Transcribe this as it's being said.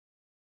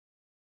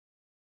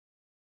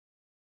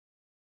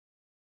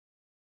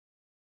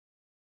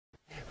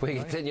We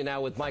continue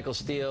now with Michael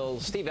Steele,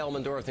 Steve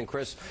Elmendorf, and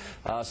Chris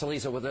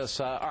Salisa with us.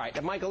 All right,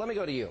 now, Michael, let me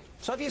go to you.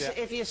 So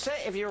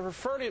if you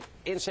refer to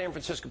in San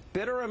Francisco,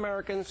 bitter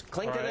Americans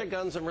cling to their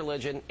guns and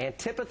religion,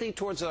 antipathy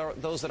towards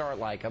those that aren't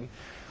like them,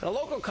 and a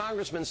local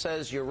congressman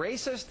says you're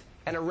racist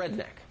and a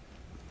redneck.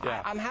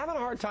 Yeah. I'm having a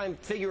hard time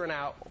figuring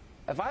out,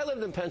 if I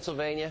lived in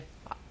Pennsylvania,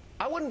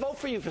 I wouldn't vote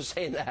for you for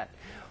saying that.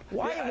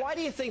 Why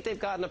do you think they've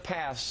gotten a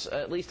pass,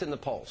 at least in the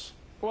polls?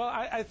 Well,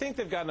 I think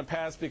they've gotten a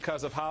pass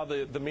because of how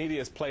the media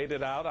has played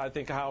it out. I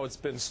think how it's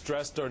been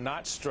stressed or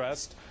not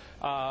stressed.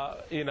 Well,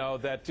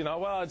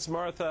 it's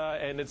Martha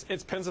and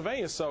it's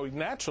Pennsylvania, so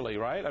naturally,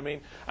 right? I mean,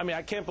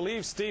 I can't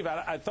believe Steve.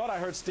 I thought I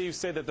heard Steve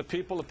say that the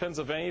people of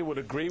Pennsylvania would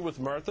agree with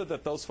Martha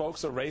that those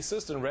folks are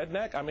racist and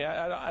redneck. I mean,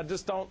 I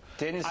just don't.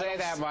 Didn't say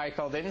that,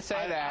 Michael. Didn't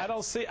say that. I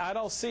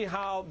don't see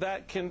how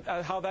that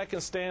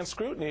can stand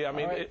scrutiny. I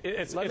mean,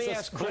 let me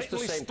ask Chris the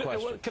same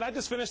question. Can I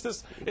just finish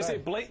this? It's a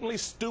blatantly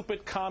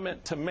stupid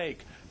comment to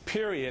make,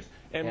 period,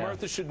 and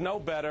Martha should know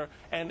better,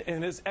 and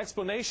his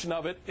explanation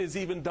of it is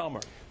even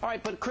dumber. All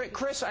right, but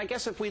Chris, I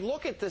guess if we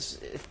look at this,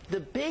 the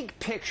big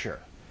picture,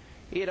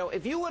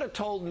 if you would have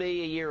told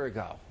me a year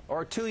ago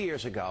or 2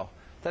 years ago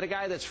that a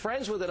guy that's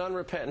friends with an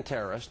unrepentant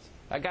terrorist,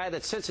 a guy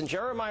that sits in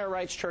Jeremiah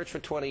Wright's church for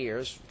 20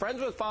 years, friends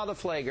with Father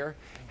Flager,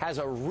 has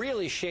a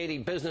really shady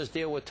business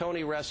deal with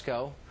Tony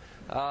Resco,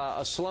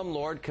 a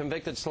slumlord,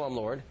 convicted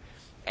slumlord,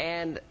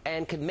 and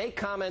can make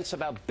comments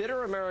about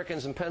bitter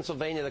Americans in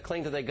Pennsylvania that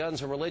cling to their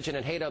guns and religion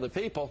and hate other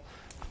people,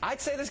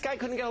 I'd say this guy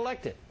couldn't get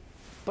elected.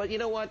 But you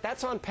know what?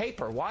 That's on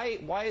paper. Why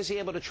is he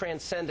able to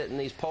transcend it in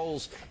these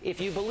polls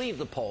if you believe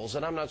the polls?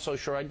 And I'm not so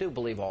sure I do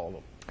believe all of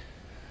them.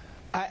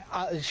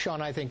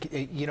 Sean, I think,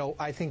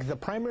 I think the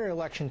primary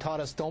election taught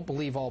us don't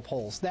believe all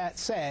polls. That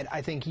said,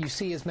 I think you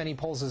see as many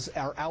polls as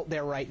are out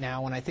there right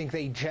now, and I think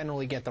they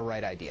generally get the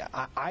right idea.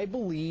 I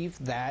believe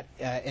that,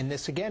 and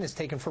this again is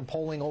taken from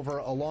polling over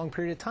a long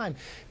period of time,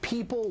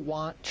 people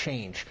want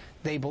change.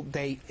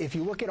 If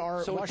you look at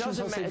our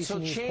Washington Post ABC News poll, so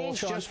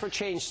change just for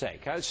change's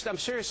sake. I'm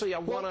seriously, I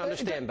want to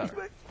understand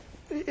better.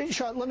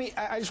 Sean,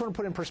 I just want to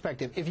put in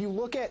perspective. If you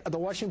look at the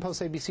Washington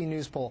Post ABC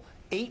News poll,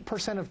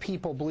 8% of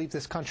people believe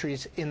this country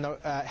is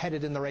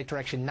headed in the right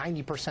direction.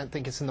 90%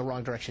 think it's in the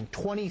wrong direction.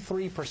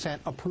 23%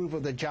 approve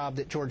of the job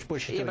that George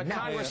Bush is doing. But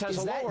Congress has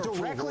a lower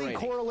directly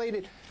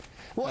correlated?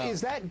 Well,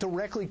 is that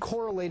directly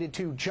correlated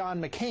to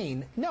John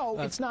McCain? No,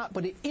 it's not,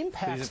 but it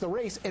impacts the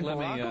race, and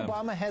Barack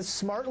Obama has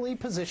smartly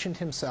positioned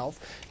himself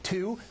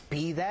to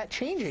be that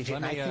change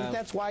agent. I think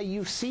that's why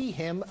you see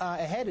him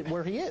ahead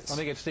where he is. Let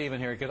me get Steve in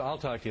here, because I'll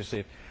talk to you,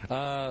 Steve.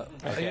 I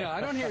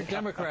don't hear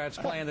Democrats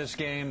playing this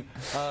game.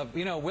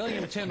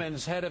 William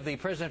Timmons, head of the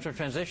presidential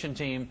transition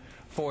team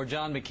for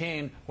John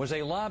McCain, was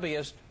a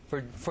lobbyist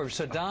for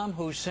Saddam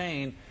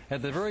Hussein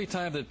at the very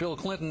time that Bill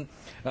Clinton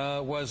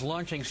was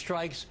launching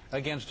strikes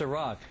against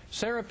Iraq.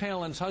 Sarah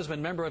Palin's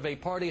husband, member of a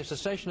party, a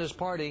secessionist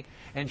party,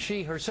 and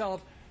she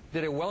herself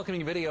did a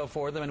welcoming video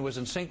for them and was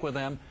in sync with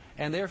them,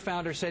 and their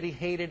founder said he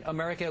hated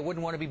America,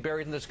 wouldn't want to be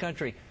buried in this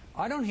country.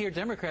 I don't hear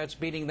Democrats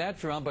beating that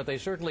drum, but they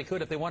certainly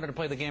could if they wanted to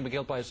play the game of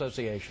guilt by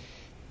association.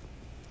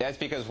 That's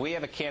because we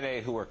have a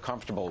candidate who we're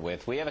comfortable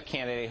with. We have a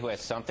candidate who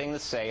has something to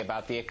say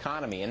about the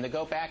economy. And to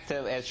go back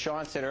to, as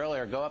Sean said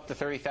earlier, go up to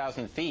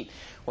 30,000 feet.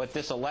 What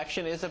this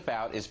election is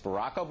about is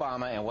Barack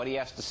Obama and what he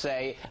has to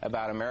say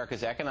about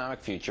America's economic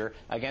future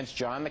against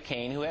John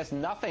McCain, who has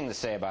nothing to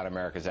say about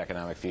America's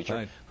economic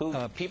future, who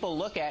people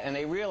look at and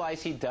they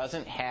realize he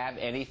doesn't have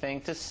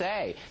anything to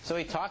say. So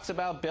he talks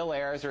about Bill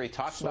Ayers or he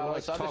talks about all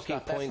this other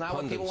stuff. That's not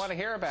what people want to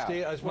hear about.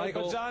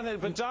 But John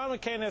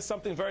McCain has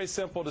something very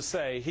simple to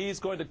say. He's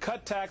going to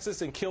cut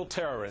taxes and kill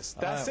terrorists.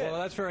 That's it. Well,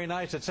 that's very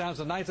nice. It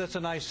sounds nice. That's a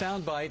nice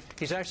soundbite.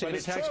 He's actually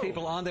going to tax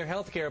people on their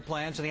health care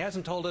plans, and he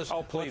hasn't told us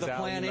what the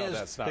plan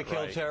is to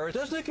kill terrorists.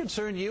 Doesn't it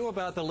concern you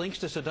about the links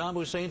to Saddam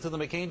Hussein through the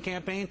McCain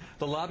campaign,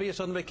 the lobbyists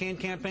on the McCain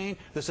campaign,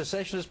 the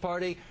secessionist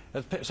party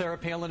that Sarah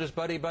Palin is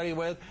buddy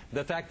with,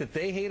 the fact that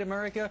they hate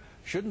America?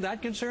 Shouldn't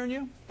that concern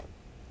you?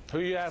 Who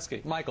are you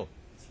asking? Michael.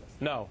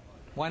 No.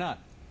 Why not?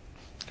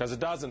 Because it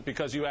doesn't,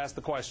 because you asked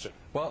the question.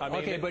 Well,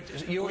 okay,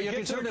 but you're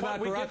concerned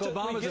about Barack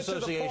Obama's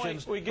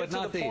associations, but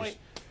not these.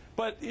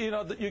 But,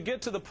 you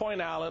get to the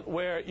point, Alan,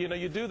 where,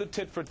 you do the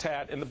tit for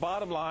tat, and the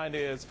bottom line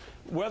is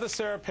whether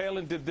Sarah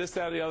Palin did this,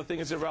 that, or the other thing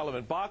is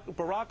irrelevant.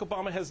 Barack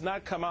Obama has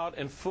not come out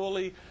and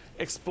fully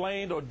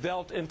explained or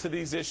dealt into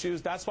these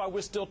issues. That's why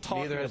we're still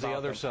talking about them. Neither has the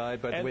other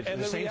side, but with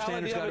the same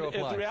standards got to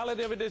apply. The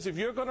reality of it is, if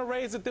you're going to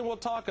raise it, then we'll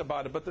talk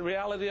about it. But the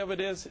reality of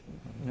it is,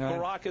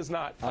 Barack is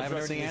not. I haven't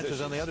heard the answers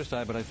on the other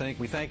side, but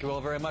we thank you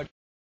all very much.